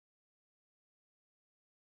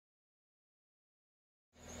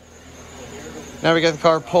Now we got the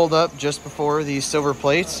car pulled up just before these silver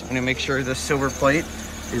plates. I'm gonna make sure the silver plate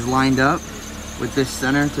is lined up with this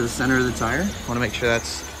center to the center of the tire. I wanna make sure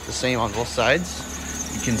that's the same on both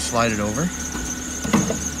sides. You can slide it over.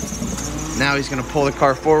 Now he's gonna pull the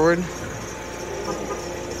car forward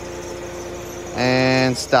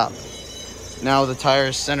and stop. Now the tire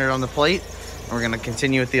is centered on the plate, and we're gonna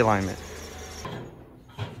continue with the alignment.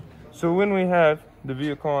 So when we have the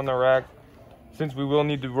vehicle on the rack, since we will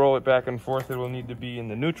need to roll it back and forth, it will need to be in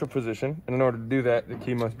the neutral position. And in order to do that, the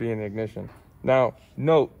key must be in the ignition. Now,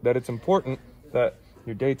 note that it's important that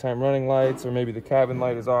your daytime running lights or maybe the cabin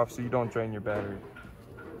light is off so you don't drain your battery.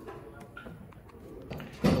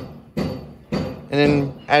 And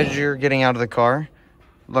then as you're getting out of the car,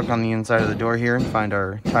 look on the inside of the door here and find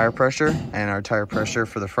our tire pressure. And our tire pressure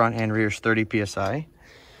for the front and rear is 30 PSI.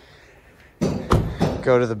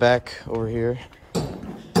 Go to the back over here.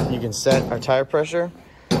 You can set our tire pressure.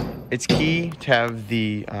 It's key to have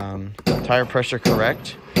the tire pressure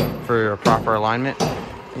correct for a proper alignment.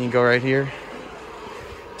 And you go right here,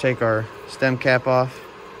 take our stem cap off,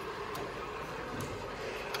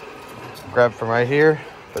 grab from right here,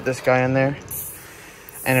 put this guy in there,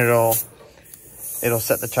 and it'll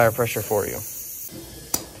set the tire pressure for you.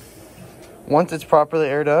 Once it's properly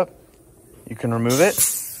aired up, you can remove it,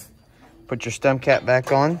 put your stem cap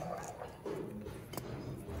back on,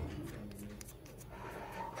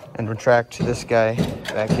 and retract this guy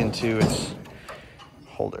back into its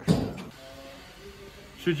holder.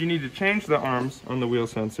 Should you need to change the arms on the wheel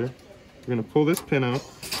sensor, we're going to pull this pin out.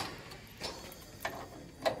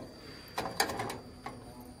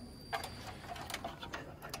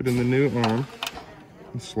 Put in the new arm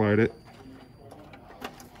and slide it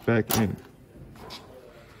back in.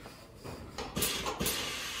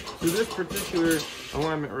 So this particular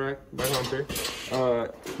alignment rack by Hunter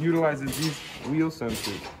utilizes these wheel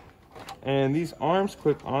sensors. And these arms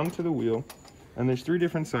clip onto the wheel, and there's 3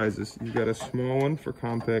 different sizes. You've got a small one for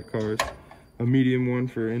compact cars, a medium one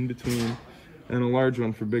for in between, and a large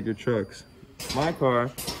one for bigger trucks. My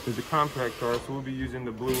car is a compact car, so we'll be using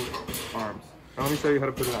the blue arms. Now let me show you how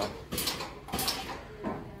to put it on.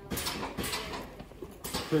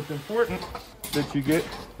 So it's important that you get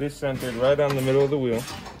this centered right on the middle of the wheel.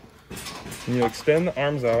 And you extend the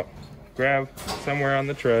arms out, grab somewhere on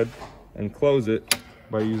the tread, and close it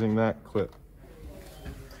by using that clip.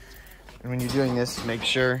 And when you're doing this, make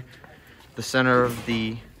sure the center of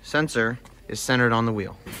the sensor is centered on the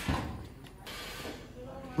wheel.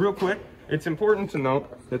 Real quick, it's important to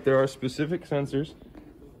note that there are specific sensors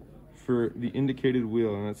for the indicated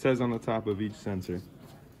wheel, and it says on the top of each sensor.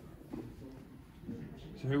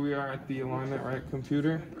 So here we are at the alignment rack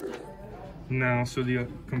computer. Now, so the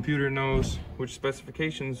computer knows which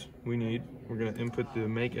specifications we need, we're going to input the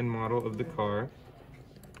make and model of the car.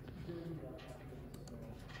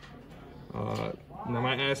 Now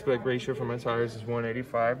my aspect ratio for my tires is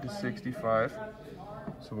 185 to 65,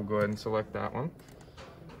 so we'll go ahead and select that one.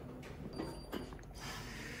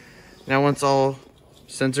 Now once all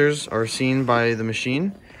sensors are seen by the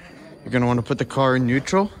machine, you're going to want to put the car in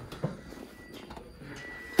neutral.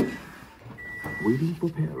 Waiting for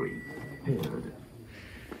Perry. Paired.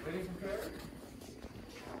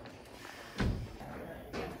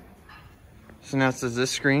 So now it says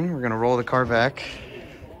this screen, we're going to roll the car back.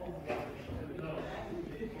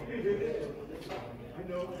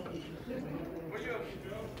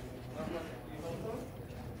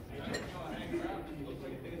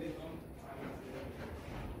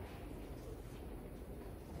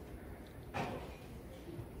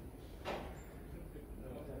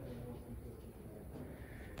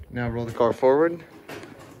 Now roll the car forward.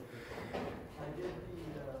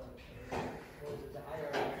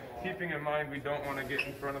 Keeping in mind we don't want to get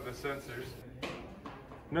in front of the sensors.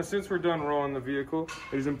 Now since we're done rolling the vehicle,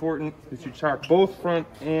 it is important that you chock both front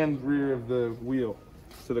and rear of the wheel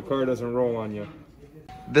so the car doesn't roll on you.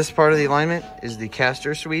 This part of the alignment is the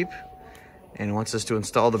caster sweep, and it wants us to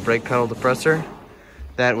install the brake pedal depressor.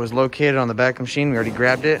 That was located on the back of the machine. We already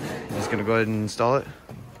grabbed it. I'm just going to go ahead and install it.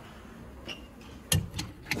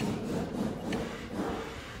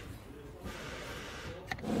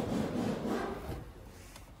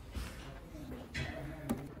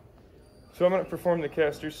 So I'm going to perform the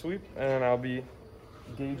caster sweep, and I'll be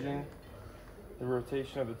gauging the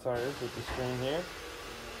rotation of the tires with the screen here.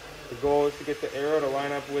 The goal is to get the arrow to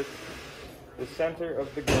line up with the center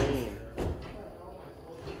of the green.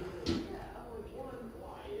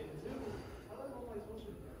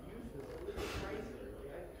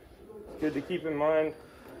 It's good to keep in mind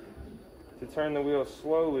to turn the wheel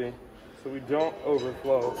slowly so we don't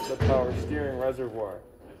overflow the power steering reservoir.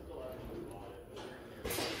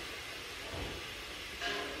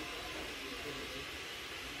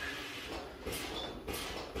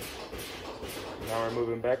 Now we're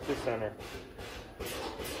moving back to center.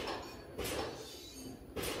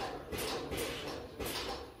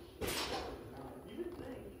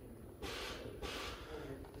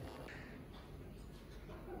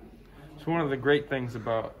 So one of the great things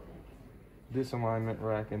about this alignment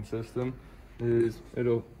racking system is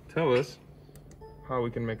it'll tell us how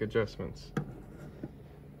we can make adjustments.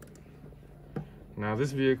 Now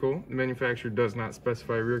this vehicle, the manufacturer does not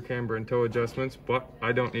specify rear camber and toe adjustments, but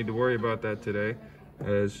I don't need to worry about that today,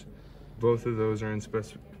 as both of those are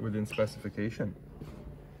within specification.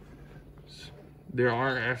 There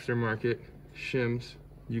are aftermarket shims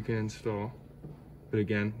you can install, but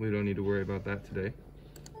again, we don't need to worry about that today.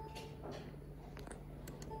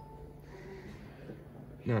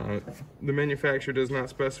 Now, the manufacturer does not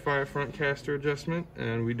specify a front caster adjustment,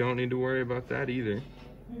 and we don't need to worry about that either.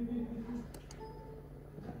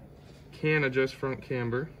 Can adjust front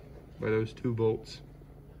camber by those 2 bolts.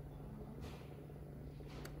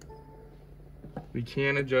 We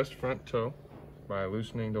can adjust front toe by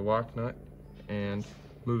loosening the lock nut and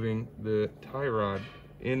moving the tie rod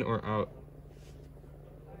in or out.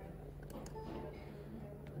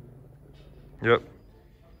 Yep.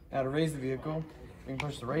 Now to raise the vehicle, you can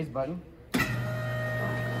push the raise button.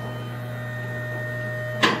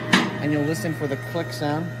 And you'll listen for the click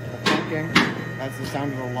sound, the clicking. That's the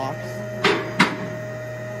sound of the locks.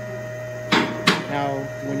 Now,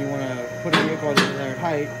 when you want to put a vehicle at the desired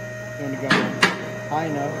height, you want to go high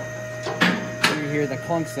enough, you hear the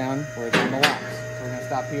clunk sound where it's on the locks. So we're going to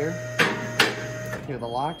stop here, hear the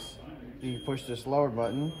locks. You push this lower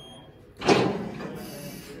button.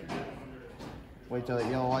 Wait till the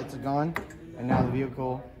yellow lights are gone, and now the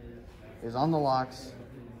vehicle is on the locks,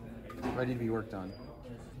 ready to be worked on.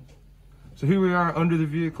 So here we are under the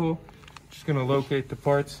vehicle. Just going to locate the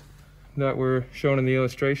parts that were shown in the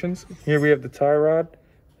illustrations. Here we have the tie rod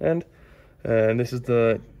end, and this is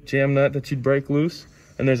the jam nut that you'd break loose.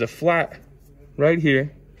 And there's a flat right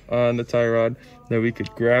here on the tie rod that we could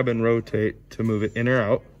grab and rotate to move it in or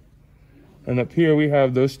out. And up here we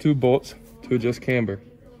have those 2 bolts to adjust camber.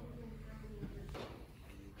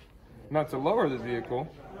 Now to lower the vehicle,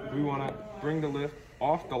 we want to bring the lift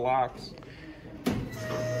off the locks. So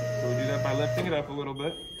we do that by lifting it up a little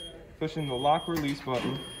bit, pushing the lock release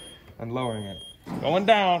button, and lowering it. Going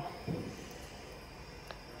down.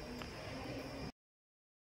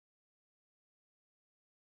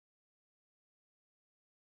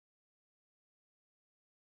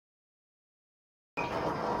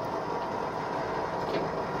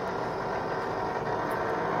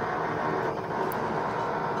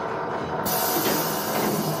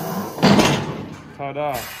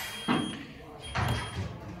 Ta-da.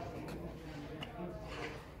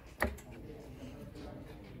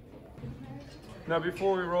 Now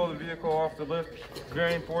before we roll the vehicle off the lift, it's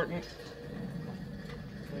very important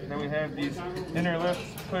that we have these inner lifts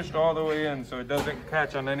pushed all the way in so it doesn't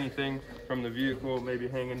catch on anything from the vehicle maybe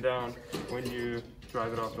hanging down when you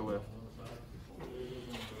drive it off the lift.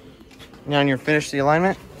 Now when you're finished the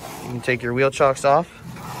alignment, you can take your wheel chocks off.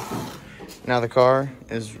 Now the car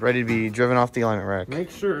is ready to be driven off the alignment rack. Make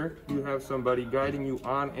sure you have somebody guiding you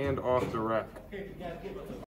on and off the rack.